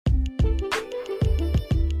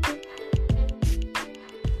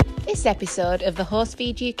This episode of the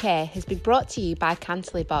Horsefeed UK has been brought to you by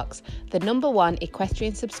Cantleybox, the #1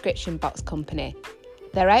 equestrian subscription box company.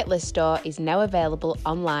 Their outlet store is now available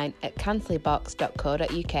online at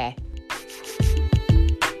cantleybox.co.uk.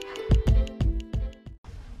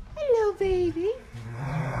 Hello, baby.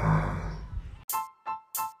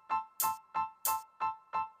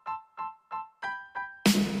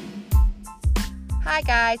 Hi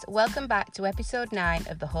guys, welcome back to episode 9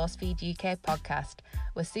 of the Horsefeed UK podcast.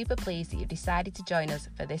 We're super pleased that you've decided to join us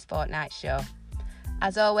for this fortnight's show.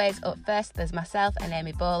 As always, up first there's myself and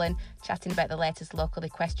Amy Boland chatting about the latest local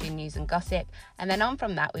equestrian news and gossip, and then on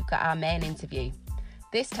from that we've got our main interview.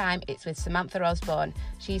 This time it's with Samantha Osborne.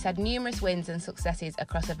 She's had numerous wins and successes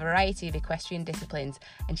across a variety of equestrian disciplines,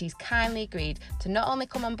 and she's kindly agreed to not only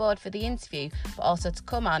come on board for the interview but also to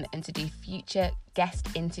come on and to do future guest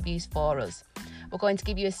interviews for us. We're going to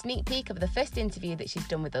give you a sneak peek of the first interview that she's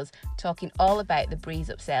done with us, talking all about the Breeze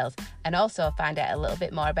Up sales, and also find out a little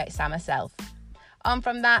bit more about Sam herself. On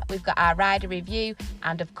from that, we've got our rider review,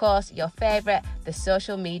 and of course, your favourite, the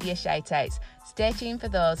social media shoutouts. Stay tuned for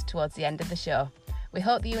those towards the end of the show. We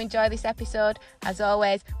hope that you enjoy this episode. As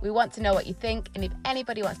always, we want to know what you think, and if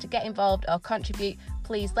anybody wants to get involved or contribute,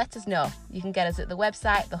 please let us know. You can get us at the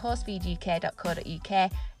website,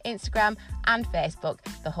 thehorsefeeduk.co.uk, Instagram and Facebook,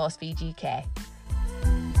 The Horsefeed UK.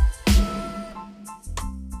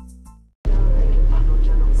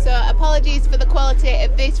 So apologies for the quality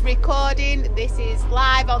of this recording. This is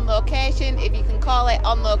live on location, if you can call it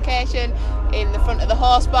on location, in the front of the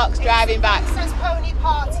horse box driving back. Princess Pony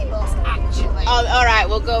Party Bus, actually. Oh, all right,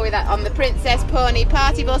 we'll go with that. On the Princess Pony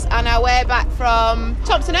Party Bus on our way back from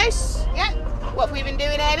Thompson House. Yeah. What have we been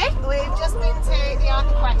doing, Amy? We've just been to the Arc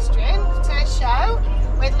Equestrian to a show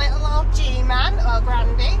with little old G-Man, or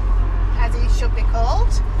Grandy, as he should be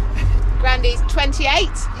called. Grandy's 28. He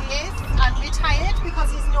is, and retired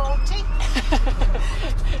because he's naughty.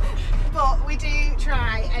 But we do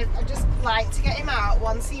try, I just like to get him out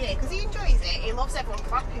once a year because he enjoys it. He loves everyone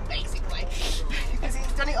clapping, basically, because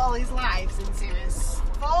he's done it all his life since he was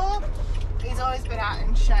 4. He's always been out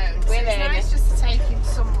and shown. So it's nice just to take him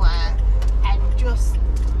somewhere and just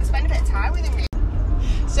spend a bit of time with him.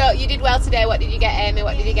 So you did well today. What did you get, Amy?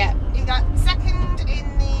 What did you get? He got second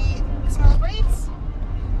in the small breeds,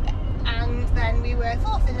 and then we were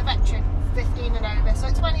 4th in the veteran, 15 and over. So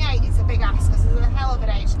at 28, it's a big ask because there's a hell of an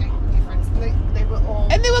age difference. They were all,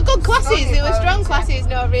 and they were good classes. They were strong classes.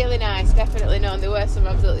 No, really nice. Definitely no. And there were some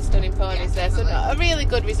absolutely stunning ponies there. So no, a really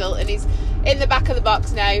good result. And he's in the back of the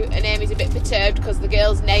box now. And Amy's a bit perturbed because the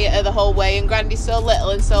girls neigh at her the whole way, and Grandy's so little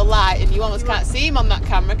and so light, and you almost can't see him on that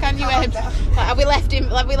camera, can you, Amy? No. Have we left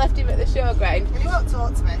him at the showground? And he won't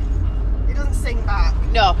talk to me. He doesn't sing back.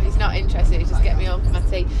 No, he's not interested. He's just get me home for my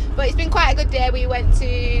tea. But it's been quite a good day. We went to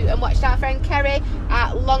and watched our friend Kerry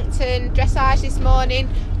at Longton Dressage this morning.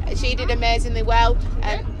 She did amazingly well,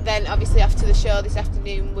 and then obviously off to the show this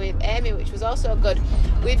afternoon with Amy, which was also good.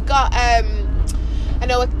 We've got I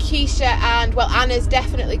know Keisha and Anna's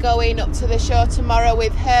definitely going up to the show tomorrow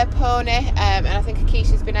with her pony, and I think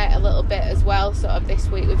Keisha's been out a little bit as well sort of this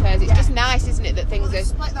week with hers. It's just nice, isn't it, that things are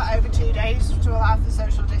split that over 2 days to allow for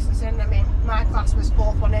social distancing. I mean, my class was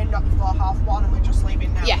 4th one in, not before 1:30, and we're just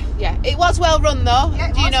leaving now. Yeah, it was well run though.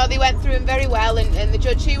 Yeah, Do you know they went through them very well, and the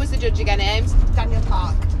judge, who was the judge again, Ames?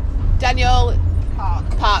 Daniel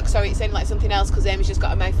Park, sorry, it sounded like something else because Amy's just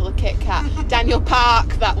got a mouthful of Kit Kat. Daniel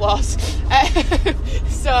Park, that was.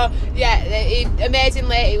 So, yeah,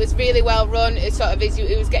 amazingly, it was really well run. It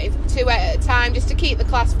was getting 2 out at a time just to keep the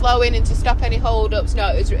class flowing and to stop any hold-ups. No,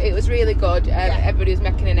 it was really good. Everybody was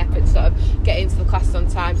making an effort to sort of get into the class on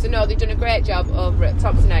time. So, no, they've done a great job over at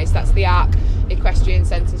Thompson House. That's the Arc Equestrian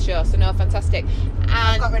Centre show. So, no, fantastic. And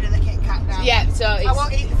I've got rid of the Kit Kat now. Yeah, so I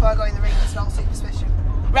won't eat before I go in the ring. It's not superstition.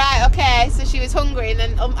 Right, okay, so she was hungry, and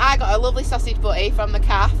then I got a lovely sausage butty from the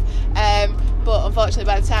calf, but unfortunately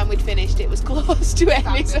by the time we'd finished it was close to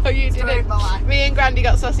Amy, so you didn't. Me and Grandy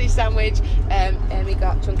got sausage sandwich, Amy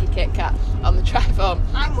got chunky Kit Kat on the drive home.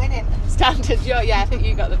 I'm winning. Standard, yeah, I think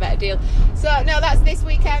you got the better deal. So no, that's this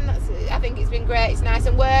weekend. I think it's been great, it's nice,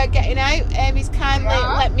 and we're getting out. Amy's kindly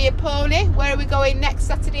lent me a pony. Where are we going next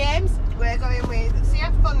Saturday, Ames? We're going with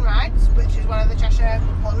CF Fun Rides, which is one of the Cheshire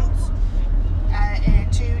hunts,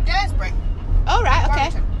 to Daresbury. Oh right,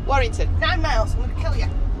 okay. Warrington. 9 miles, I'm going to kill you.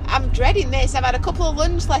 I'm dreading this. I've had a couple of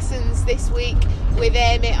lunge lessons this week with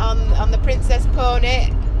Amy on the Princess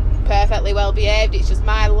Pony. Perfectly well behaved. It's just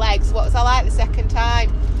my legs. What was I like the second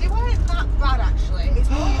time? They weren't that bad actually. It's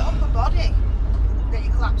more your upper body that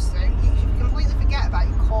you collapse through. You completely forget about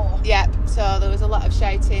your core. Yep. So there was a lot of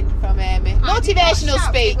shouting from Amy. Motivational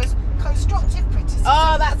speak. It was constructive criticism.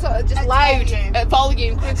 Oh, that's what, just at loud volume. at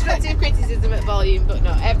volume. Constructive criticism at volume, but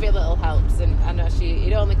no, every little helps, and I know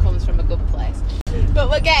it only comes from a good place. But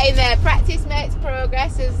we're getting there. Practice makes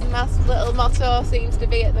progress, as my little motto seems to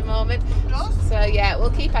be at the moment. It does. So yeah,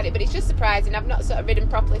 we'll keep at it. But it's just surprising. I've not sort of ridden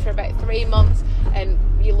properly for about 3 months, and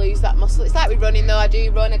you lose that muscle. It's like with running though. I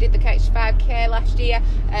do run. I did the Cambridge 5K last year.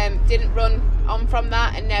 Didn't run on from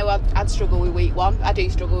that, and now I'd struggle with week 1. I do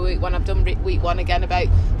struggle with week 1. I've done week 1 again about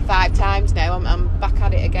 5 times now. I'm back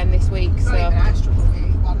at it again this week. So I struggle with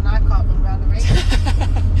week 1 and I can't run around the ring.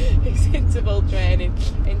 It's interval training,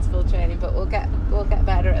 but we'll get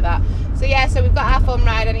better at that. So yeah, so we've got our fun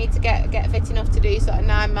ride. I need to get fit enough to do sort of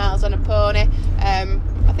 9 miles on a pony.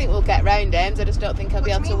 I think we'll get round, Ames. I just don't think I'll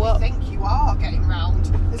be able to walk. I think you are getting round.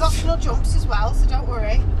 There's optional jumps as well, so don't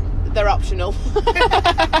worry. They're optional.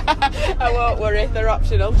 I won't worry, they're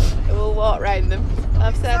optional. We'll walk round them.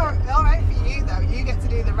 I've said. It's all right for you though. You get to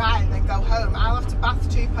do the ride and then go home. I'll have to bath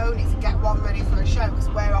 2 ponies and get one ready for a show because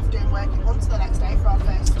we're off doing Working Hunter the next day for our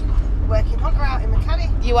first Working Hunter out in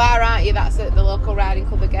McKenney. You are, aren't you? That's at the local riding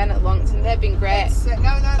club again at Longton. They've been great. No.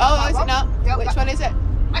 Oh, is it not? No, Which one is it?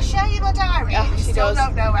 I show you my diary. Oh, you she still does.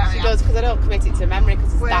 Don't know where She I am. does, because I don't commit it to memory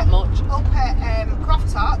because it's We're that much. Up at Croft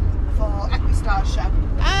Top for Equistar show.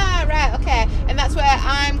 Ah, right, okay. And that's where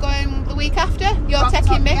I'm going the week after. You're Croft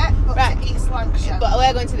taking Top, me, yeah, but right? to East Lancashire. But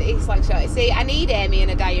we're going to the East Lancashire. See, I need Amy in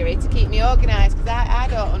a diary to keep me organised because I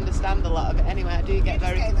don't understand a lot of it anyway. I do get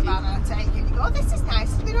very get in the van and I take it. You go, oh, this is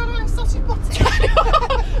nice. They don't have sausage butty.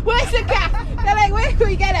 Where's the calf? They're like, where can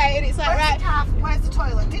we get out? And it's like, Where's right. the calf? Where's the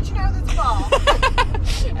toilet? Did you know there's a bar?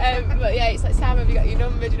 But yeah, it's like, Sam, have you got your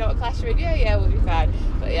number? Do you know what class you're in? Yeah, we'll be fine.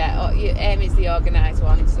 But yeah, Amy's the organised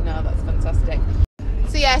one, so no, that's fantastic.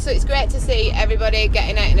 So yeah, so it's great to see everybody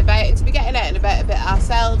getting out and about, and to be getting out and about a bit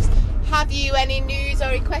ourselves. Have you any news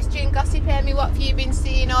or question, gossip, Amy? What have you been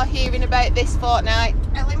seeing or hearing about this fortnight?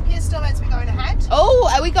 Olympia's still meant to be going ahead.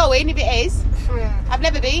 Oh, are we going if it is? I've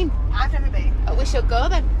never been. I've never been. But we should go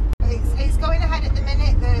then. It's going ahead at the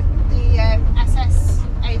minute. The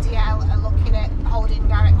SSADL are looking at holding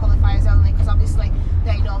direct qualifiers only because obviously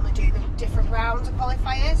they normally do the different rounds of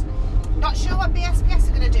qualifiers. Not sure what BSPS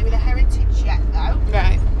are going to do with the Heritage yet though.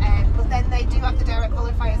 Right. But then they do have the direct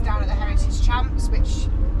qualifiers down at the Heritage Champs, which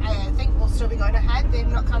I think will still be going ahead. They've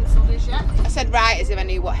not cancelled this yet. I said right as if I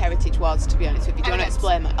knew what Heritage was, to be honest with you. Do you want to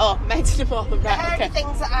explain that? Oh, Mountain of Moorland, right, okay. The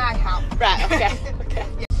things that I have. Right, okay. Okay.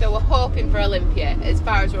 Yeah. So we're hoping for Olympia. As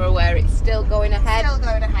far as we're aware, it's still going ahead. Still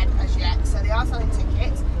going ahead as yet. So they are selling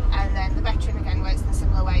tickets, and then the veteran again works in a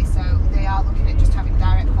similar way. So they are looking at just having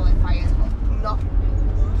direct qualifiers, but not.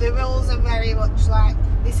 The rules are very much like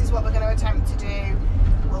this is what we're going to attempt to do.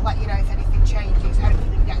 We'll let you know if anything changes.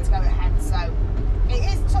 Hopefully we get to go ahead. So it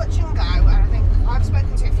is touch and go, and I think I've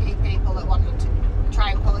spoken to a few people that wanted to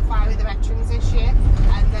try and qualify with the veterans this year,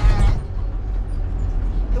 and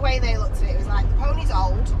the way they looked at it was like the pony's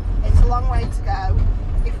old, it's a long way to go.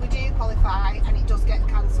 If we do qualify and it does get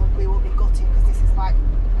cancelled, we will be gutted because this is like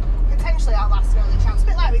potentially our last early chance. A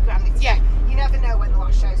bit like with Granny. Yeah. You never know when the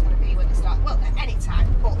last show is going to be when they start. Well, at any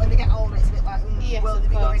time, but when they get older, it's a bit like, yes, will they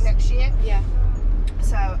be going next year? Yeah.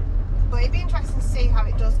 So, but it'd be interesting to see how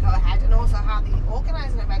it does go ahead, and also how they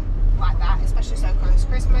organise an event like that, especially so close to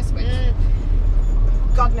Christmas, which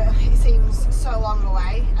God knows it seems so long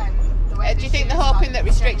away. And the way do you think they're hoping that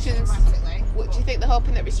restrictions? Do you think they're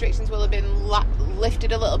hoping that restrictions will have been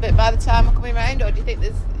lifted a little bit by the time we're coming round, or do you think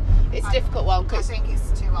it's a difficult one? I think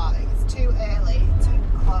it's too early. It's too early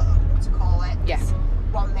to call it. Yeah.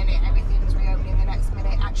 1 minute everything's reopening, the next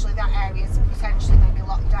minute actually that area is potentially going to be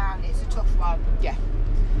locked down. It's a tough one. Yeah.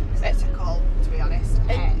 It's a call, to be honest.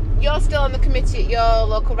 You're still on the committee at your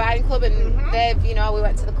local riding club, and they've, we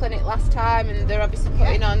went to the clinic last time, and they're obviously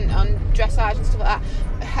putting on dressage and stuff like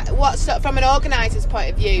that. What from an organiser's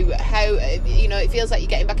point of view, how it feels like you're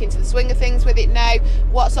getting back into the swing of things with it now.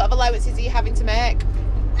 What sort of allowances are you having to make?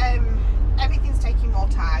 Everything's taking more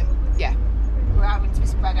time. Yeah. We're having to be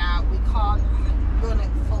spread out. We can't run at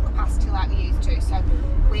full capacity like we used to. So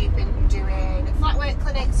we've been doing flat work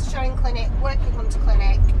clinics, showing clinic, Working Hunter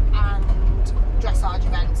clinic, and dressage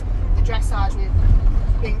events. The dressage,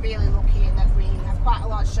 we've been really lucky in that we have quite a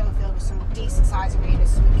large show field with some decent sized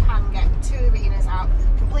arenas, so we can get 2 arenas out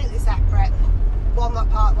completely separate, one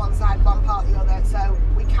part one side, one part the other, so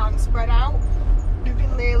we can spread out. We've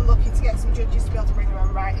been really lucky to get some judges to be able to bring their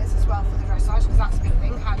own writers as well for the dressage, because that's a big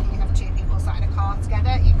thing. How do you have 2 people sat in a car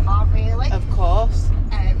together? You can't really. Of course.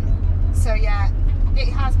 So yeah, it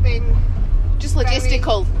has been just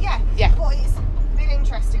logistical. Yeah. But it's been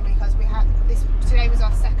interesting because we had this. Today was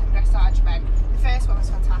our second dressage event. The first one was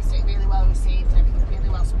fantastic, really well received, and everything really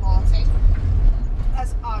well supported.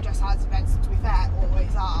 As our dressage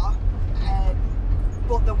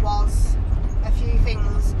but there was a few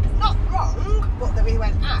things not wrong, but that we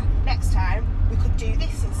went, next time we could do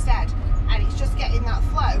this instead, and it's just getting that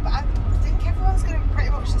flow. But I think everyone's going to be pretty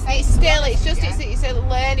much the same. It's a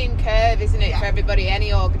learning curve, isn't it, for everybody,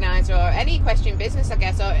 any organiser or any equestrian business, I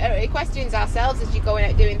guess, or equestrians ourselves as you're going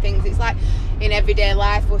out doing things. It's like in everyday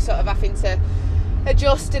life we're sort of having to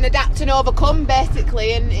adjust and adapt and overcome,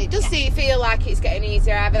 basically, and it does feel like it's getting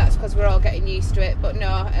easier. Either that's because we're all getting used to it, but no,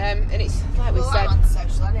 and it's like we said, I'm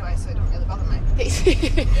antisocial anyway, so it doesn't really bother me.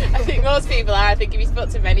 I think most people are. I think if you spoke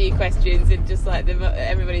to many equestrians and just like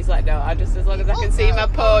everybody's like, no, I just, as long as I can see my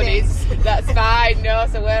ponies, that's fine. No,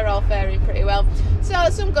 so we're all faring pretty well. So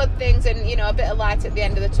some good things, and you know, a bit of light at the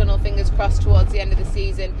end of the tunnel. Fingers crossed towards the end of the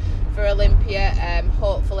season for Olympia.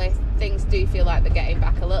 Hopefully things do feel like they're getting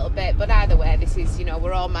back a little bit, but either way, this is, you know,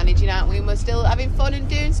 we're all managing, aren't we? And we're still having fun and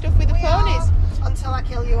doing stuff with the ponies. Until I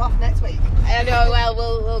kill you off next week. I know.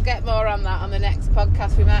 Well, we'll get more on that on the next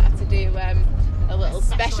podcast. We might have to do a little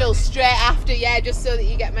special straight after, just so that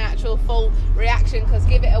you get my actual full reaction, because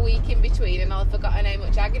give it a week in between and I'll have forgotten how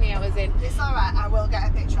much agony I was in. It's alright, I will get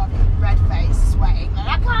a picture of you, red face, sweating, and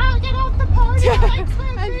I can't get off the pony.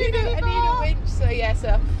 I need a winch,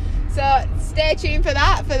 so stay tuned for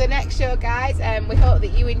that, for the next show, guys. We hope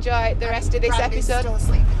that you enjoy the rest of this episode. Still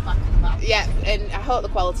asleep in the back of the van. Yeah, and I hope the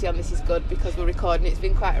quality on this is good, because we're recording. It's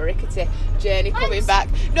been quite a rickety journey coming back.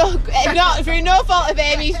 No, not through no fault of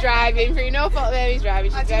Amy's driving. She's very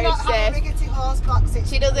safe. Have a rickety horse box.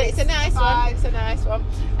 She does it. It's a nice one.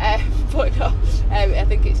 But no, I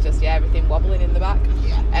think it's just everything wobbling in the back.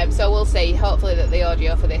 Yeah. So we'll see. Hopefully that the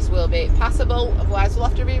audio for this will be passable. Otherwise, we'll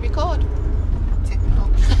have to re-record.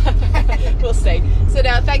 We'll see. So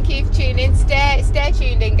now, thank you for tuning in. Stay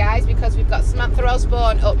tuned in, guys, because we've got Samantha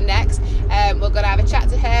Osborne up next. We're going to have a chat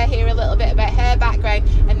to her, hear a little bit about her background,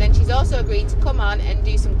 and then she's also agreed to come on and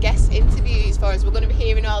do some guest interviews for us. We're going to be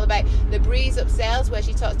hearing all about the Breeze Up sales, where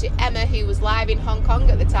she talked to Emma, who was live in Hong Kong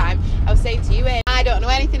at the time. I was saying to you, Amy, I don't know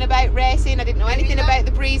anything about racing. I didn't know anything about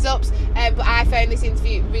the Breeze Ups, but I found this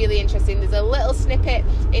interview really interesting. There's a little snippet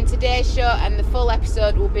in today's show, and the full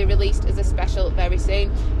episode will be released as a special very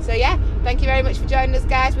soon. So thank you very much for joining us,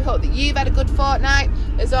 guys. We hope that you've had a good fortnight.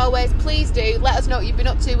 As always, please do let us know what you've been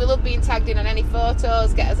up to. We love being tagged in on any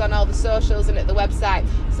photos. Get us on all the socials and at the website.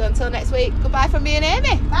 So until next week, goodbye from me and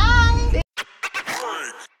Amy. Bye.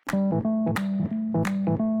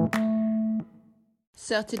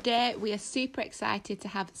 So today we are super excited to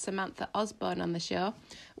have Samantha Osborne on the show,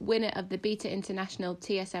 winner of the Beta International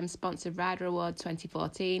TSM Sponsored Rider Award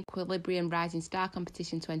 2014, Equilibrium Rising Star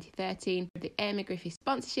Competition 2013, the Amy Griffiths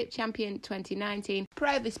Sponsorship Champion 2019,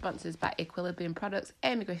 proudly sponsored by Equilibrium Products,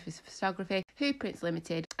 Amy Griffiths Photography, Hooprints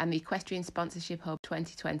Limited, and the Equestrian Sponsorship Hub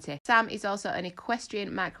 2020. Sam is also an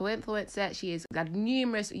equestrian micro-influencer. She has had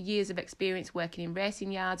numerous years of experience working in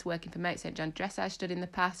racing yards, working for Mount St John Dressage Stud in the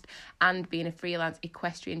past, and being a freelance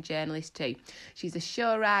equestrian journalist too. She's a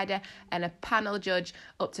show rider and a panel judge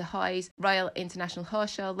up to Hoy's Royal International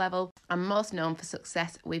Horse Show level, and most known for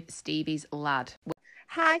success with Stevie's Lad.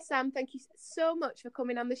 Hi Sam, thank you so much for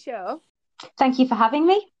coming on the show. Thank you for having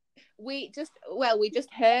me. We just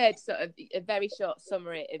heard sort of a very short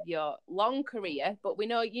summary of your long career, but we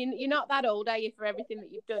know you're not that old, are you, for everything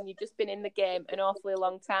that you've done? You've just been in the game an awfully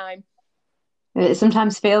long time. It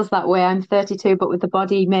sometimes feels that way. I'm 32, but with the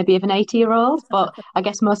body maybe of an 80-year-old. But I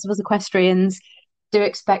guess most of us equestrians do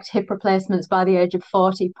expect hip replacements by the age of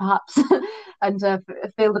 40, perhaps, and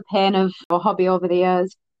feel the pain of our hobby over the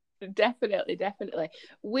years. Definitely.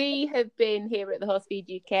 We have been here at the Horse Feed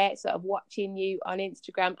UK sort of watching you on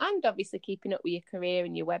Instagram, and obviously keeping up with your career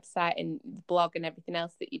and your website and blog and everything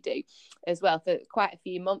else that you do as well for quite a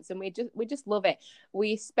few months, and we just love it.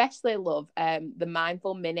 We especially love the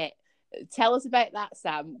Mindful Minute. Tell us about that,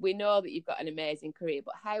 Sam. We know that you've got an amazing career,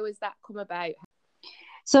 but how has that come about?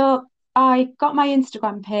 So I got my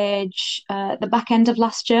Instagram page at the back end of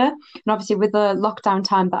last year, and obviously with the lockdown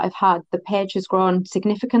time that I've had, the page has grown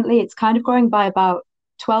significantly. It's kind of growing by about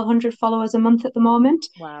 1,200 followers a month at the moment.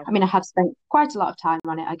 Wow. I mean, I have spent quite a lot of time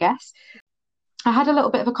on it, I guess. I had a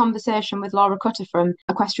little bit of a conversation with Laura Cutter from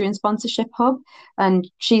Equestrian Sponsorship Hub, and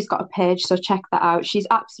she's got a page, so check that out. She's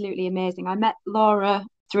absolutely amazing. I met Laura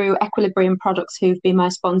through Equilibrium Products, who've been my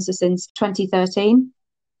sponsor since 2013.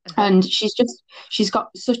 And she's got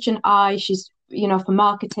such an eye. She's, for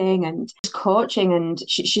marketing and coaching, and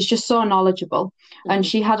she's just so knowledgeable. And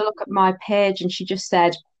she had a look at my page, and she just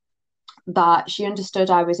said that she understood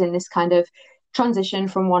I was in this kind of transition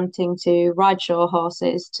from wanting to ride show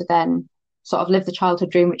horses to then sort of live the childhood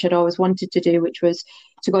dream, which I'd always wanted to do, which was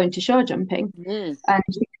to go into show jumping. And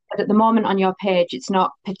at the moment on your page, it's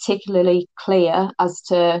not particularly clear as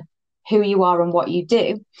to who you are and what you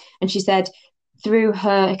do. And she said, through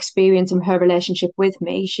her experience and her relationship with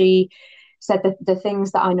me, she said that the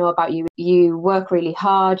things that I know about you, you work really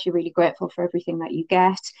hard, you're really grateful for everything that you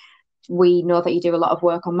get. We know that you do a lot of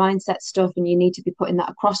work on mindset stuff, and you need to be putting that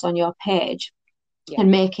across on your page and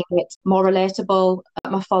making it more relatable.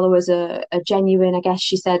 My followers are genuine, I guess.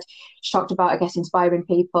 She said, she talked about, I guess, inspiring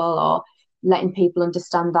people or letting people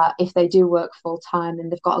understand that if they do work full time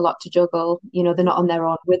and they've got a lot to juggle, you know, they're not on their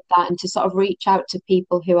own with that, and to sort of reach out to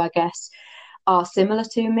people who I guess are similar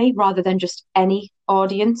to me rather than just any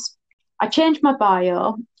audience. I changed my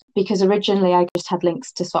bio because originally I just had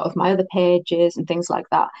links to sort of my other pages and things like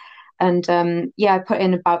that. And I put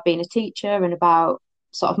in about being a teacher and about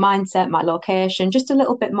sort of mindset, my location, just a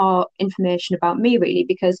little bit more information about me, really,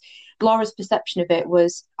 because Laura's perception of it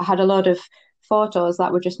was I had a lot of photos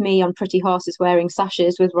that were just me on pretty horses wearing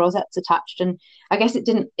sashes with rosettes attached, and I guess it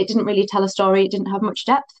didn't really tell a story. It didn't have much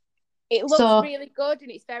depth. It looks really good,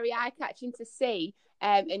 and it's very eye-catching to see.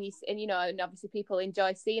 And obviously people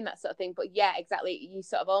enjoy seeing that sort of thing. But yeah, exactly. You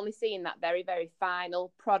sort of only seeing that very, very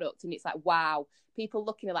final product, and it's like, wow, people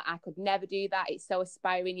looking at like, I could never do that. It's so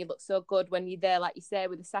aspiring. You look so good when you're there, like you say,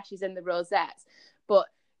 with the sashes and the rosettes. But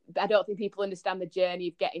I don't think people understand the journey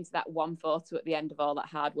of getting to that one photo at the end of all that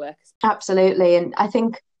hard work. Absolutely. And I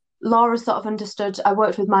think Laura sort of understood. I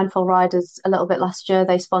worked with Mindful Riders a little bit last year.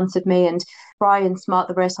 They sponsored me, and Brian Smart,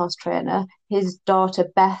 the racehorse trainer, his daughter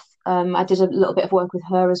Beth, I did a little bit of work with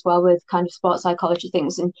her as well with kind of sports psychology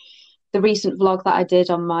things. And the recent vlog that I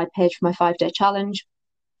did on my page for my 5-day challenge,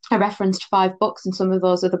 I referenced 5 books, and some of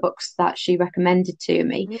those are the books that she recommended to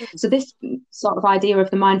me. So this sort of idea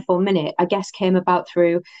of the Mindful Minute, I guess, came about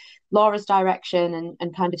through Laura's direction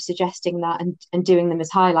and kind of suggesting that and doing them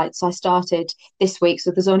as highlights. So I started this week.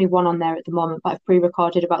 So there's only one on there at the moment, but I've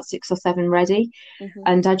pre-recorded about 6 or 7 ready.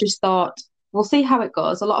 And I just thought, we'll see how it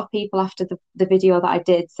goes. A lot of people after the video that I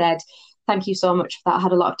did said, thank you so much for that. I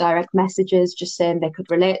had a lot of direct messages just saying they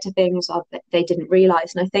could relate to things or that they didn't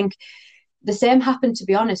realise. And I think the same happened, to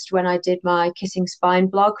be honest, when I did my Kissing Spine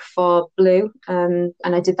blog for Blue, and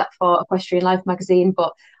I did that for Equestrian Life magazine,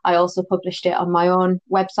 but I also published it on my own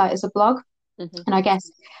website as a blog. And I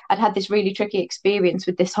guess I'd had this really tricky experience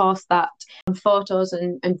with this horse that on photos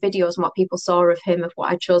and videos and what people saw of him, of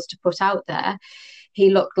what I chose to put out there, he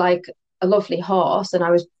looked like a lovely horse, and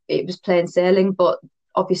it was plain sailing, but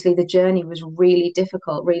obviously the journey was really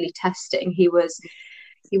difficult, really testing. He was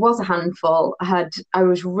a handful. I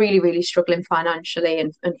was really, really struggling financially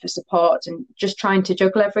and for support and just trying to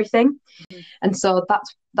juggle everything. And so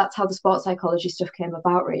that's how the sports psychology stuff came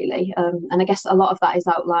about, really. And I guess a lot of that is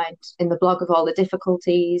outlined in the blog of all the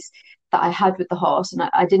difficulties that I had with the horse. And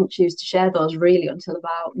I didn't choose to share those really until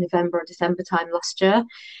about November or December time last year.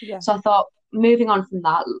 So I thought, moving on from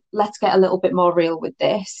that, let's get a little bit more real with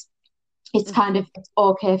this. It's kind of, it's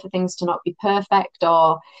okay for things to not be perfect,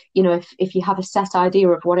 or, you know, if you have a set idea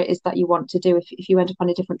of what it is that you want to do, if you end up on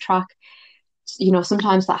a different track, you know,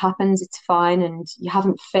 sometimes that happens, it's fine, and you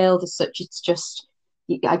haven't failed as such. It's just,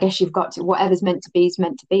 I guess you've got to, whatever's meant to be is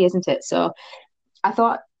meant to be, isn't it? So I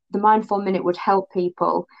thought the Mindful Minute would help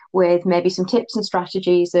people with maybe some tips and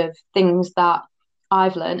strategies of things that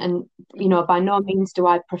I've learned. And, you know, by no means do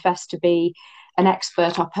I profess to be an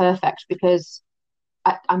expert or perfect, because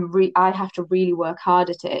I have to really work hard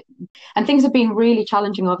at it. And things have been really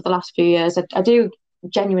challenging over the last few years. I do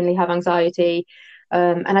genuinely have anxiety.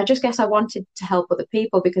 And I just guess I wanted to help other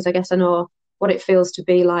people, because I guess I know what it feels to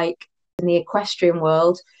be like in the equestrian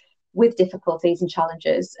world with difficulties and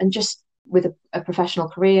challenges, and just with a professional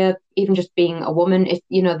career, even just being a woman, if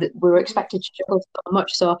you know that we were expected to juggle so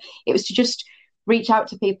much. So it was to just reach out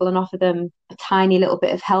to people and offer them a tiny little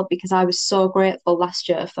bit of help, because I was so grateful last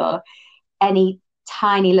year for any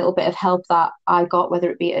tiny little bit of help that I got, whether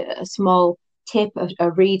it be a small tip,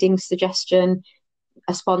 a reading suggestion,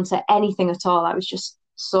 a sponsor, anything at all. I was just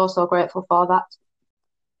so grateful for that.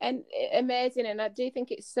 And amazing. And I do think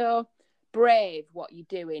it's so brave what you're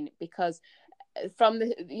doing, because from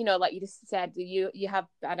the, you know, like you just said, you have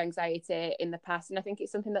had anxiety in the past, and I think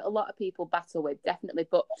it's something that a lot of people battle with, definitely.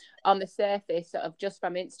 But on the surface, sort of just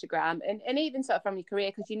from Instagram and even sort of from your career,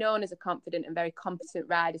 because you're known as a confident and very competent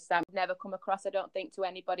rider, so I've never come across, I don't think, to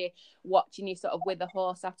anybody watching you sort of with a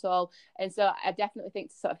horse at all. And so I definitely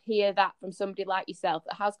think to sort of hear that from somebody like yourself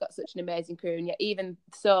that has got such an amazing career, and yet even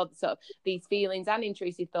so sort of these feelings and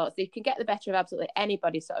intrusive thoughts, they can get the better of absolutely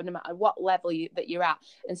anybody, sort of no matter what level that you're at.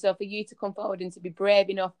 And so for you to come forward and to be brave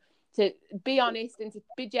enough to be honest and to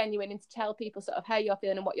be genuine and to tell people sort of how you're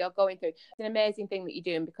feeling and what you're going through. It's an amazing thing that you're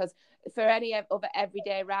doing, because for any other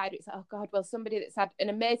everyday rider, it's like, oh God, well, somebody that's had an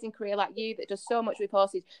amazing career like you that does so much with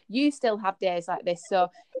horses, you still have days like this. So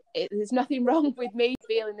there's nothing wrong with me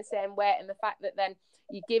feeling the same way. And the fact that then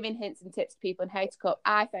you're giving hints and tips to people on how to cope,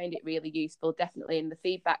 I found it really useful, definitely. And the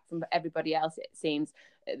feedback from everybody else, it seems,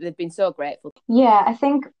 they've been so grateful. Yeah, I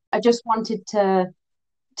think I just wanted to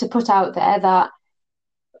put out there that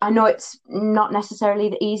I know it's not necessarily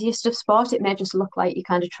the easiest of sport. It may just look like you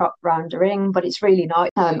kind of trot round a ring, but it's really not.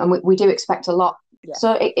 And we do expect a lot. Yeah.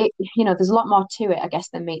 So there's a lot more to it, I guess,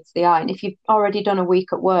 than meets the eye. And if you've already done a week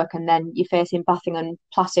at work and then you're facing bathing and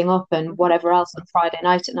plaiting up and whatever else on Friday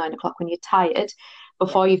night at 9 o'clock when you're tired,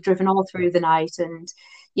 before you've driven all through the night and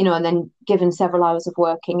then given several hours of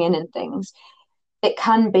working in and things, it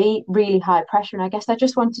can be really high pressure. And I guess I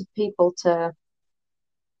just wanted people to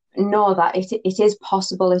know that it is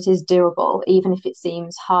possible, it is doable, even if it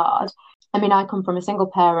seems hard. I mean, I come from a single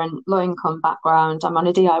parent, low income background. I'm on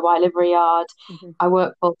a DIY livery yard. I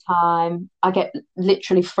work full time. I get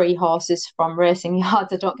literally free horses from racing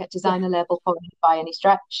yards. I don't get designer label for by any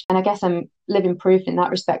stretch. And I guess I'm living proof in that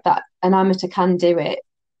respect that an amateur can do it,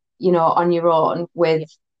 on your own with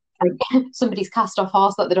somebody's cast off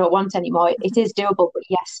horse that they don't want anymore. It is doable, but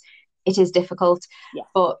yes, it is difficult. Yeah.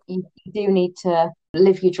 But you do need to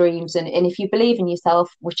live your dreams, and if you believe in yourself,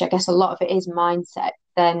 which I guess a lot of it is mindset,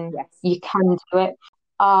 then you can do it.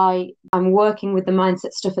 I'm working with the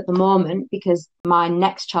mindset stuff at the moment because my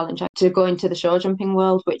next challenge to go into the show jumping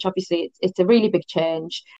world, which obviously it's a really big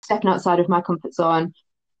change, stepping outside of my comfort zone.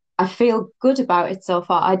 I feel good about it so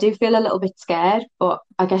far. I do feel a little bit scared, but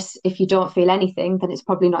I guess if you don't feel anything, then it's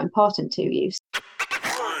probably not important to you.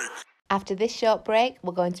 After this short break,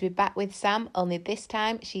 we're going to be back with Sam, only this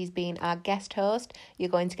time she's been our guest host. You're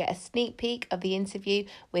going to get a sneak peek of the interview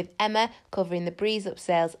with Emma covering the Breeze Up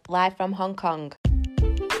sales live from Hong Kong.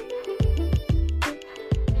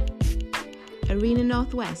 Arena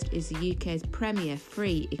Northwest is the UK's premier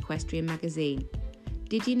free equestrian magazine.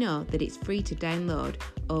 Did you know that it's free to download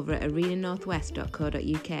over at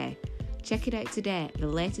arenanorthwest.co.uk? Check it out today, the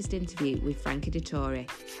latest interview with Frankie Dettori.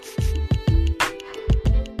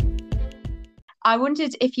 I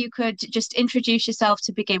wondered if you could just introduce yourself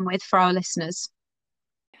to begin with for our listeners.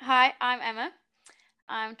 Hi, I'm Emma.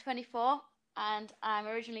 I'm 24 and I'm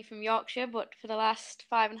originally from Yorkshire, but for the last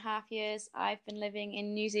 5.5 years I've been living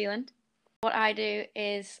in New Zealand. What I do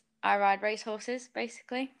is I ride racehorses,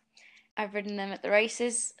 basically. I've ridden them at the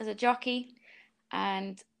races as a jockey,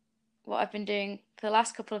 and what I've been doing for the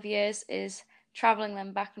last couple of years is travelling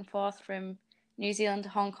them back and forth from New Zealand to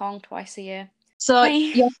Hong Kong twice a year. So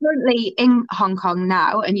you're currently in Hong Kong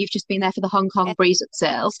now, and you've just been there for the Hong Kong Breeze Up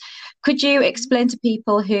sales. Could you explain to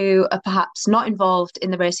people who are perhaps not involved in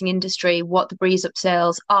the racing industry what the Breeze Up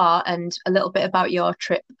sales are, and a little bit about your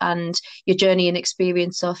trip and your journey and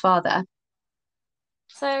experience so far there?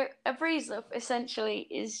 So a Breeze Up essentially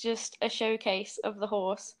is just a showcase of the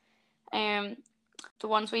horse. The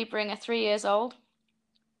ones we bring are 3 years old,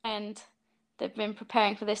 and they've been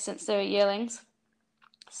preparing for this since they were yearlings.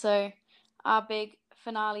 So our big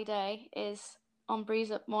finale day is on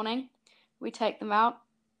Breeze Up morning. We take them out,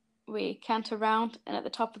 we canter round, and at the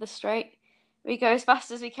top of the straight, we go as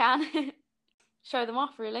fast as we can, show them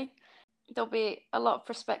off really. There'll be a lot of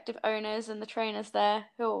prospective owners and the trainers there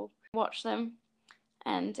who'll watch them,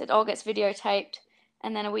 and it all gets videotaped,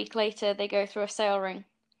 and then a week later they go through a sale ring.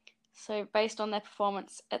 So based on their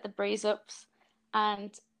performance at the Breeze Ups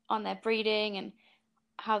and on their breeding and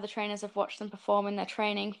how the trainers have watched them perform in their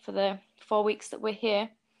training for the 4 weeks that we're here,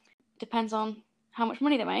 depends on how much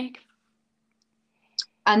money they make.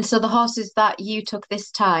 And so the horses that you took this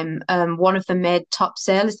time, one of them made top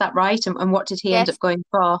sale, is that right? And what did he end up going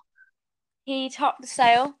for? He topped the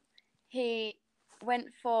sale. He went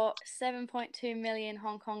for 7.2 million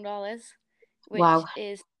Hong Kong dollars, which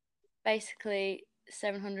is basically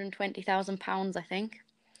 £720,000, I think.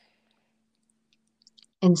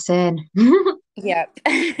 Insane. Yep.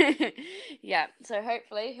 Yeah, so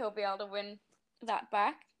hopefully he'll be able to win that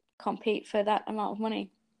back, compete for that amount of money.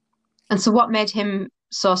 And so what made him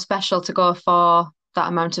so special to go for that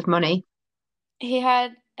amount of money? He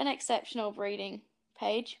had an exceptional breeding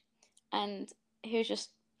page, and he was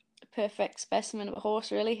just a perfect specimen of a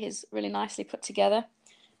horse, really. He's really nicely put together.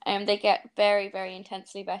 They get very, very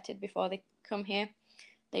intensely vetted before they come here.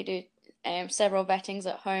 They do several vettings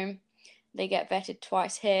at home. They get vetted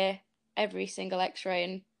twice here, every single x-ray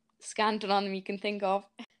and scan done on them you can think of.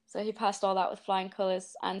 So he passed all that with flying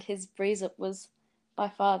colours, and his Breeze Up was by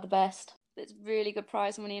far the best. It's really good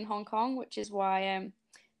prize money in Hong Kong, which is why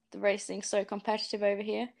the racing's so competitive over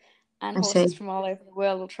here. and I horses see. from all over the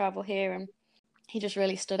world will travel here, and he just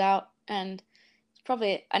really stood out, and he's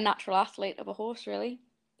probably a natural athlete of a horse, really.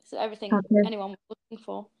 So everything Okay. anyone was looking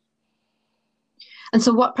for. And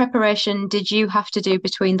so what preparation did you have to do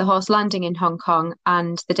between the horse landing in Hong Kong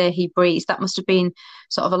and the day he breathed? That must have been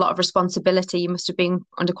sort of a lot of responsibility. You must have been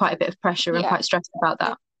under quite a bit of pressure and Yeah. quite stressed about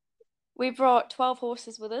that. We brought 12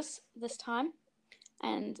 horses with us this time,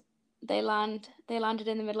 and they landed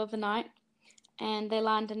in the middle of the night, and they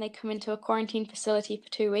land and they come into a quarantine facility for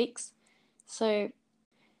 2 weeks. So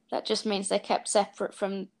that just means they're kept separate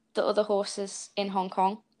from the other horses in Hong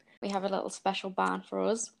Kong. We have a little special barn for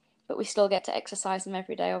us, but we still get to exercise them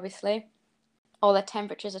every day, obviously. All their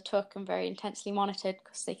temperatures are took and very intensely monitored,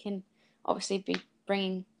 because they can obviously be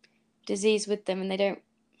bringing disease with them, and they don't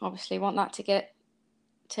obviously want that to get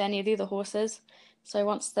to any of the other horses. So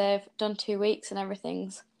once they've done 2 weeks and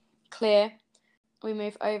everything's clear, we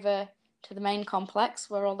move over to the main complex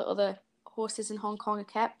where all the other horses in Hong Kong are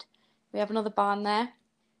kept. We have another barn there.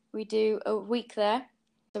 We do a week there.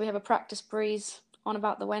 So we have a practice breeze on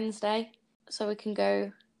about the Wednesday, so we can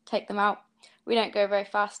go take them out. We don't go very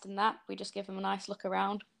fast in that. We just give them a nice look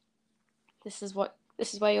around. This is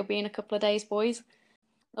where you'll be in a couple of days, boys.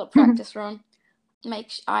 Little practice run.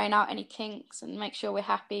 Iron out any kinks and make sure we're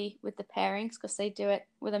happy with the pairings, because they do it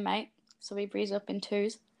with a mate. So we breeze up in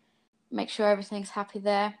twos. Make sure everything's happy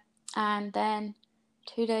there. And then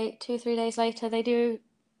 3 days later, they do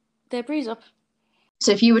their breeze up.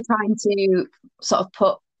 So if you were trying to sort of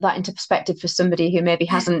put that into perspective for somebody who maybe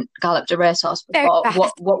hasn't galloped a racehorse before,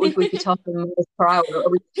 what would we be talking miles per hour? Are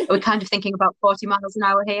we kind of thinking about 40 miles an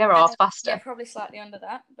hour here, or faster? Yeah, probably slightly under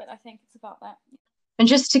that, but I think it's about that. And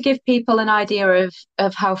just to give people an idea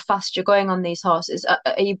of how fast you're going on these horses,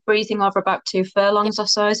 are you breezing over about 2 furlongs or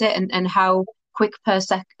so, is it? And how quick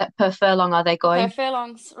per furlong are they going? Per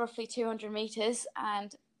furlong's roughly 200 meters,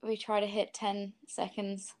 and we try to hit 10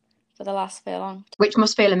 seconds for the last furlong. Which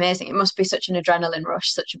must feel amazing. It must be such an adrenaline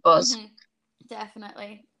rush, such a buzz. Mm-hmm.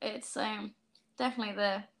 Definitely. It's definitely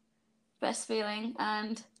the best feeling,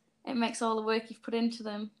 and it makes all the work you've put into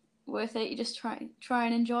them worth it. You just try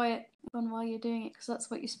and enjoy it fun while you're doing it, because that's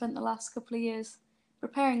what you spent the last couple of years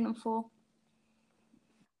preparing them for.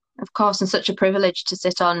 Of course, and such a privilege to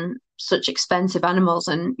sit on such expensive animals,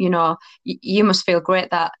 and you must feel great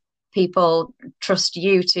that people trust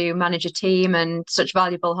you to manage a team and such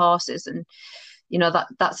valuable horses, and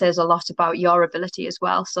that says a lot about your ability as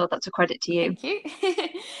well, so that's a credit to you. Thank you.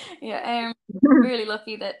 Yeah, really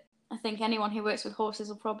lucky. That I think anyone who works with horses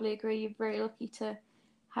will probably agree. You're very lucky to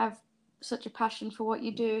have such a passion for what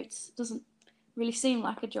you do. It doesn't really seem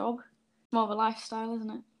like a job. It's more of a lifestyle, isn't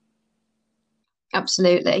it?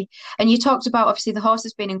 Absolutely. And you talked about, obviously, the horse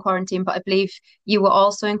has been in quarantine, but I believe you were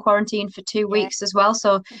also in quarantine for 2 weeks as well.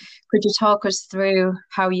 So could you talk us through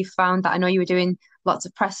how you found that? I know you were doing lots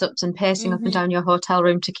of press ups and pacing up and down your hotel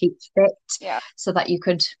room to keep fit, so that you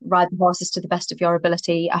could ride the horses to the best of your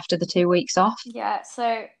ability after the 2 weeks off. Yeah,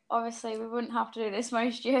 so obviously we wouldn't have to do this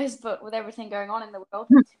most years, but with everything going on in the world,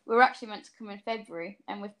 we were actually meant to come in February,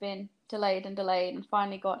 and we've been delayed and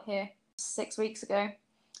finally got here 6 weeks ago,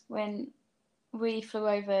 when we flew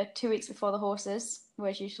over 2 weeks before the horses,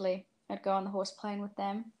 whereas usually I'd go on the horse plane with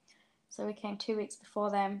them. So we came 2 weeks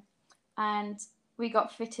before them, and we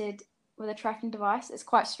got fitted with a tracking device. It's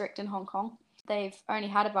quite strict in Hong Kong. They've only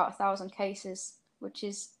had about 1,000 cases, which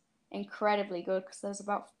is incredibly good, because there's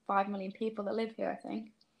about 5 million people that live here, I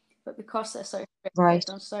think. But because they're so strict, they've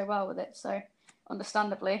done so well with it. So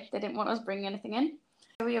understandably, they didn't want us bringing anything in.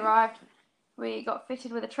 So we arrived, we got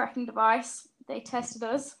fitted with a tracking device. They tested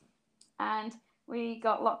us, and we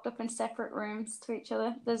got locked up in separate rooms to each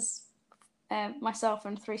other. There's myself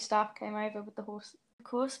and 3 staff came over with the horse, of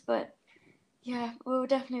course, but yeah, we were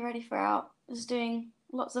definitely ready for out. I was doing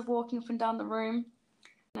lots of walking up and down the room,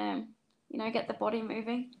 get the body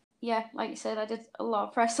moving. Yeah, like you said, I did a lot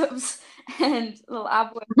of press-ups and little ab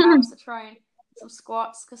workouts to try and some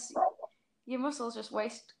squats, because your muscles just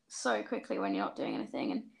waste so quickly when you're not doing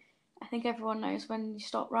anything. And I think everyone knows when you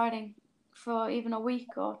stop riding for even a week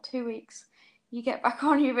or 2 weeks, you get back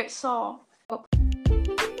on, you're a bit sore.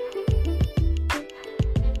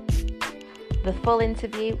 The full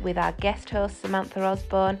interview with our guest host Samantha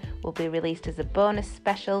Osborne will be released as a bonus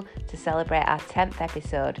special to celebrate our 10th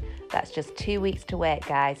episode. That's just 2 weeks to wait,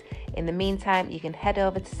 guys. In the meantime, you can head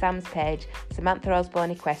over to Sam's page, Samantha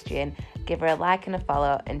Osborne Equestrian, give her a like and a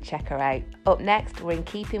follow, and check her out. Up next, we're in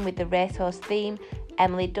keeping with the racehorse theme.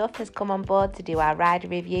 Emily Duff has come on board to do our rider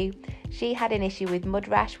review. She had an issue with mud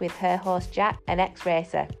rash with her horse Jack, an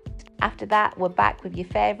ex-racer. After that, we're back with your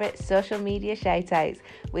favourite social media shout-outs.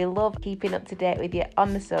 We love keeping up to date with you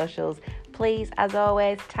on the socials. Please, as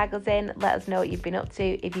always, tag us in, let us know what you've been up to.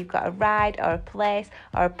 If you've got a ride or a place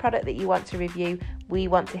or a product that you want to review, we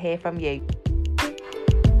want to hear from you.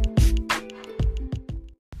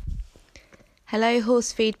 Hello,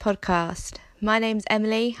 Horse Feed Podcast. My name's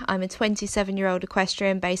Emily. I'm a 27-year-old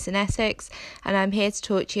equestrian based in Essex, and I'm here to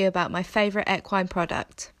talk to you about my favourite equine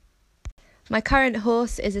product. My current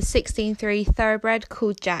horse is a 16-3 thoroughbred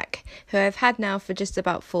called Jack, who I've had now for just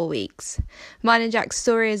about 4 weeks. Mine and Jack's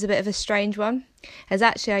story is a bit of a strange one, as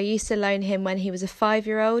actually I used to loan him when he was a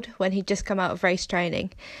 5-year-old, when he'd just come out of race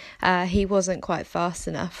training. He wasn't quite fast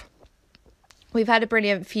enough. We've had a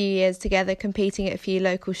brilliant few years together competing at a few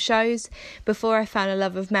local shows before I found a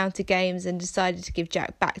love of mounted games and decided to give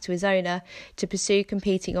Jack back to his owner to pursue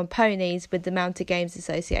competing on ponies with the Mounted Games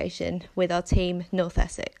Association with our team North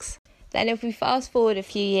Essex. Then if we fast forward a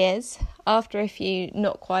few years, after a few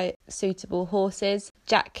not quite suitable horses,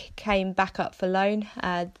 Jack came back up for loan.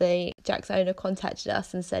 Jack's owner contacted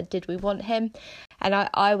us and said, did we want him? And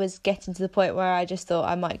I was getting to the point where I just thought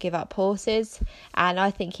I might give up horses. And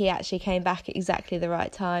I think he actually came back at exactly the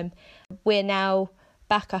right time. We're now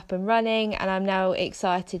back up and running, and I'm now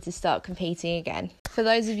excited to start competing again. For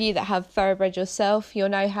those of you that have thoroughbred yourself, you'll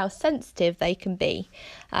know how sensitive they can be.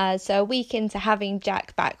 So a week into having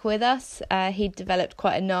Jack back with us, he developed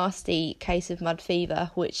quite a nasty case of mud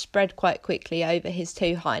fever, which spread quite quickly over his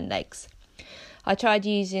 2 hind legs. I tried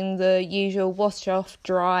using the usual wash off,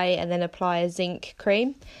 dry and then apply a zinc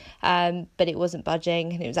cream, but it wasn't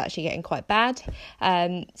budging and it was actually getting quite bad.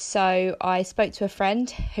 So I spoke to a friend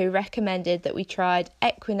who recommended that we tried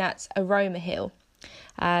Equinat's Aroma Heal.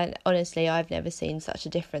 And honestly, I've never seen such a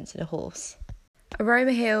difference in a horse.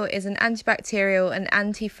 Aroma Heal is an antibacterial and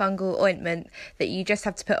antifungal ointment that you just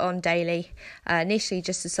have to put on daily, initially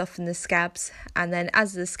just to soften the scabs, and then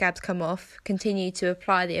as the scabs come off, continue to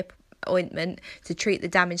apply the ointment to treat the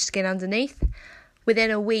damaged skin underneath.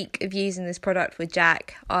 Within a week of using this product with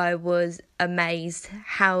Jack, I was amazed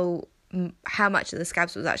how much of the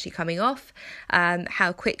scabs was actually coming off,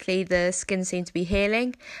 how quickly the skin seemed to be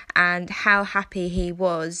healing, and how happy he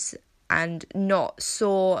was and not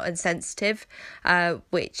sore and sensitive,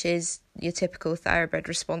 which is your typical thoroughbred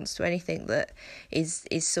response to anything that is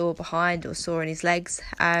sore behind or sore in his legs.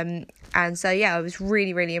 And so I was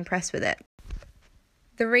really, really impressed with it.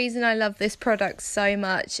 The reason I love this product so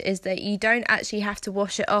much is that you don't actually have to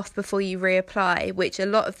wash it off before you reapply, which a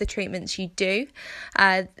lot of the treatments you do.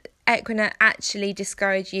 Equinat actually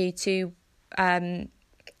discourage you to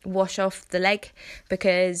wash off the leg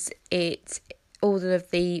because all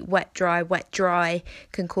of the wet dry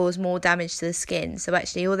can cause more damage to the skin. So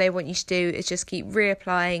actually all they want you to do is just keep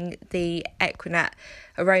reapplying the Equinat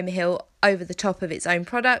Aroma Heal over the top of its own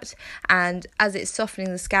product, and as it's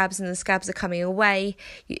softening the scabs and the scabs are coming away,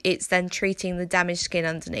 it's then treating the damaged skin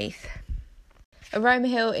underneath. Aroma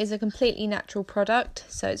Heal is a completely natural product,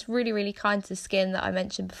 so it's really, really kind to the skin that I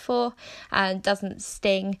mentioned before, and doesn't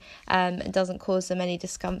sting and doesn't cause them any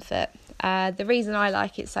discomfort. The reason I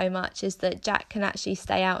like it so much is that Jack can actually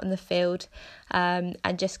stay out in the field and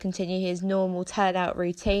just continue his normal turnout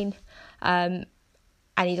routine,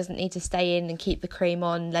 and he doesn't need to stay in and keep the cream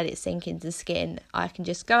on, let it sink into the skin. I can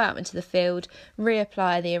just go out into the field,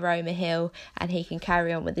 reapply the Aroma Heal, and he can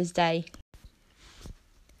carry on with his day.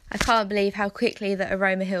 I can't believe how quickly the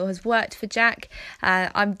Aroma Heal has worked for Jack.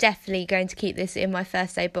 I'm definitely going to keep this in my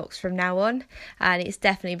first aid box from now on, and it's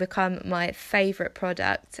definitely become my favourite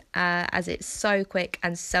product as it's so quick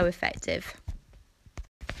and so effective.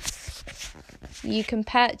 You can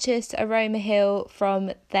purchase Aroma Heal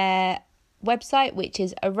from their website, which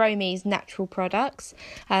is Arome's Natural Products.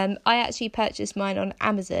 I actually purchased mine on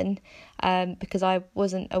Amazon because I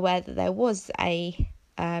wasn't aware that there was a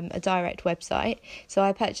direct website, so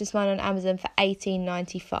I purchased mine on Amazon for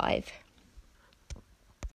 $18.95.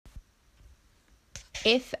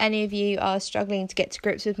 If any of you are struggling to get to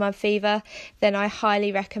grips with mud fever, then I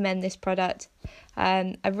highly recommend this product.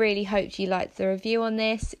 I really hope you liked the review on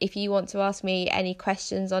this. If you want to ask me any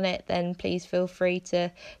questions on it, then please feel free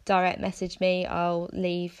to direct message me. I'll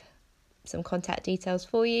leave some contact details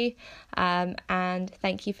for you, and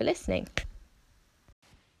thank you for listening.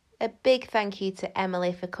 A big thank you to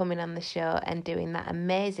Emily for coming on the show and doing that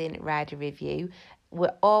amazing rider review.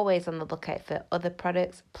 We're always on the lookout for other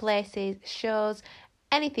products, places, shows,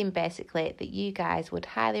 anything basically that you guys would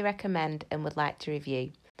highly recommend and would like to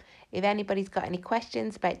review. If anybody's got any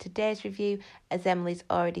questions about today's review, as Emily's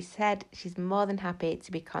already said, she's more than happy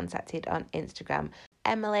to be contacted on Instagram.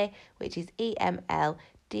 Emily, which is EMLDUFF.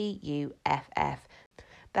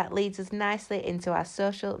 That leads us nicely into our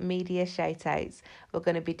social media shout-outs. We're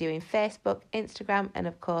going to be doing Facebook, Instagram, and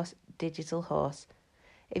of course, Digital Horse.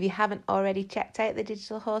 If you haven't already checked out the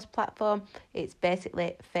Digital Horse platform, it's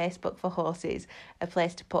basically Facebook for horses, a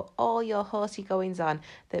place to put all your horsey goings on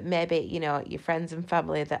that maybe, your friends and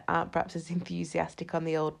family that aren't perhaps as enthusiastic on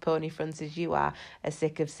the old pony front as you are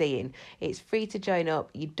sick of seeing. It's free to join up.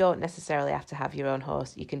 You don't necessarily have to have your own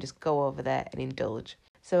horse. You can just go over there and indulge.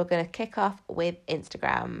 So we're going to kick off with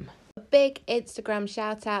Instagram. A big Instagram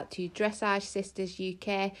shout out to Dressage Sisters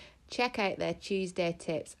UK. Check out their Tuesday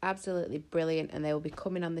tips, absolutely brilliant, and they will be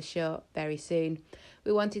coming on the show very soon.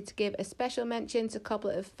 We wanted to give a special mention to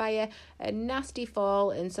Coblet of Fire, a nasty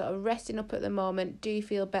fall and sort of resting up at the moment, do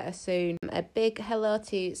feel better soon. A big hello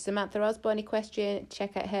to Samantha Osborne Equestrian,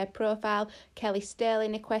 check out her profile, Kelly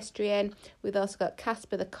Sterling Equestrian, we've also got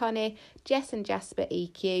Casper the Connie, Jess and Jasper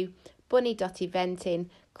EQ, Bunny Dot Eventing,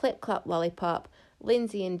 Clip Clop Lollipop,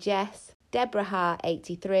 Lindsay and Jess, Deborah Hart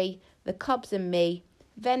 83, The Cobbs and Me,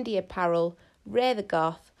 Vendy Apparel, Ray the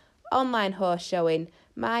Goth, Online Horse Showing,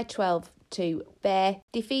 My 12-2 Bear,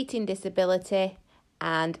 Defeating Disability,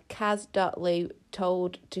 and Kaz.Lou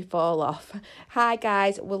Told to Fall Off. Hi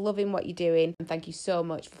guys, we're loving what you're doing and thank you so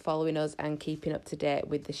much for following us and keeping up to date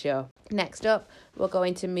with the show. Next up, we're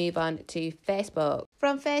going to move on to Facebook.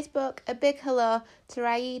 From Facebook, a big hello to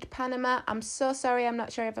Raid Panama. I'm so sorry, I'm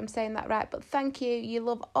not sure if I'm saying that right, but thank you. You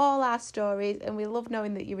love all our stories and we love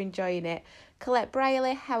knowing that you're enjoying it. Colette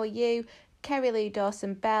Brierley, how are you? Kerry Lou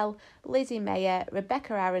Dawson Bell, Lizzie Mayer,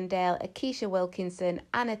 Rebecca Arundale, Akeisha Wilkinson,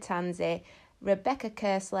 Anna Tansey, Rebecca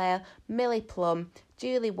Kerslale, Millie Plum,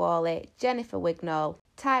 Julie Worley, Jennifer Wignall,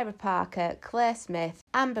 Tyra Parker, Claire Smith,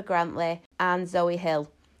 Amber Grantley and Zoe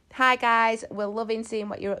Hill. Hi guys, we're loving seeing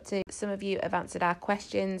what you're up to. Some of you have answered our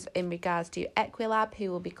questions in regards to Equilab,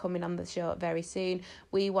 who will be coming on the show very soon.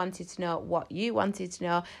 We wanted to know what you wanted to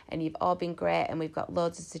know and you've all been great and we've got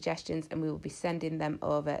loads of suggestions and we will be sending them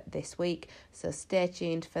over this week. So stay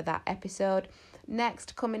tuned for that episode.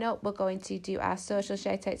 Next, coming up, we're going to do our social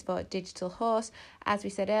shout-outs for Digital Horse. As we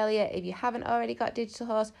said earlier, if you haven't already got Digital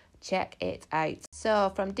Horse, check it out.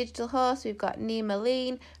 So from Digital Horse, we've got Nima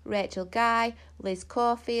Lean, Rachel Guy, Liz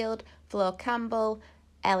Caulfield, Flo Campbell,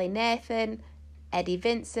 Ellie Nathan, Eddie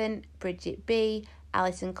Vincent, Bridget B,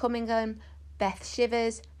 Alison Cummingham, Beth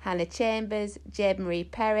Shivers, Hannah Chambers, Jade Marie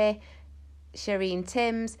Perry, Shireen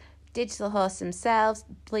Timms, Digital Horse themselves,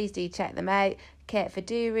 please do check them out, Kate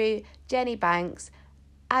Faduru, Jenny Banks,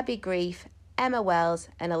 Abby Grief, Emma Wells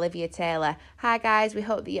and Olivia Taylor. Hi guys, we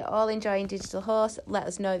hope that you're all enjoying Digital Horse. Let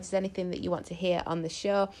us know if there's anything that you want to hear on the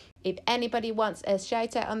show. If anybody wants a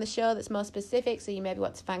shout out on the show that's more specific, so you maybe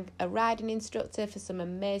want to thank a riding instructor for some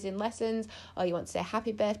amazing lessons, or you want to say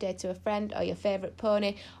happy birthday to a friend or your favourite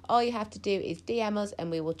pony, all you have to do is DM us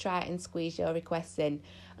and we will try and squeeze your requests in.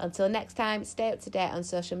 Until next time, stay up to date on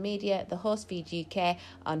social media, The Horse Feed UK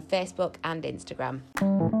on Facebook and Instagram.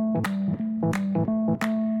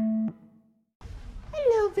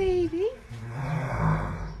 Hello, baby.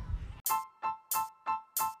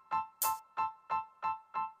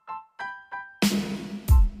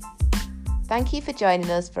 Thank you for joining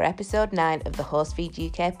us for episode 9 of the Horse Feed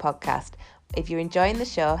UK podcast. If you're enjoying the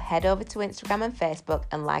show, head over to Instagram and Facebook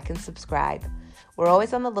and like and subscribe. We're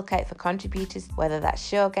always on the lookout for contributors, whether that's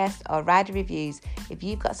show guests or rider reviews. If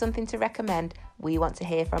you've got something to recommend, we want to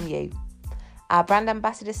hear from you. Our brand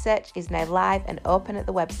ambassador search is now live and open at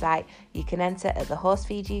the website. You can enter at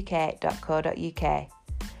thehorsefeeduk.co.uk.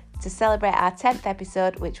 To celebrate our 10th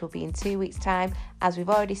episode, which will be in 2 weeks' time, as we've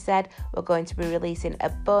already said, we're going to be releasing a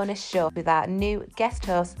bonus show with our new guest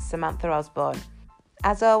host, Samantha Osborne.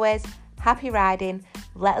 As always, happy riding,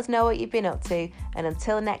 let us know what you've been up to, and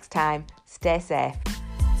until next time, stay safe.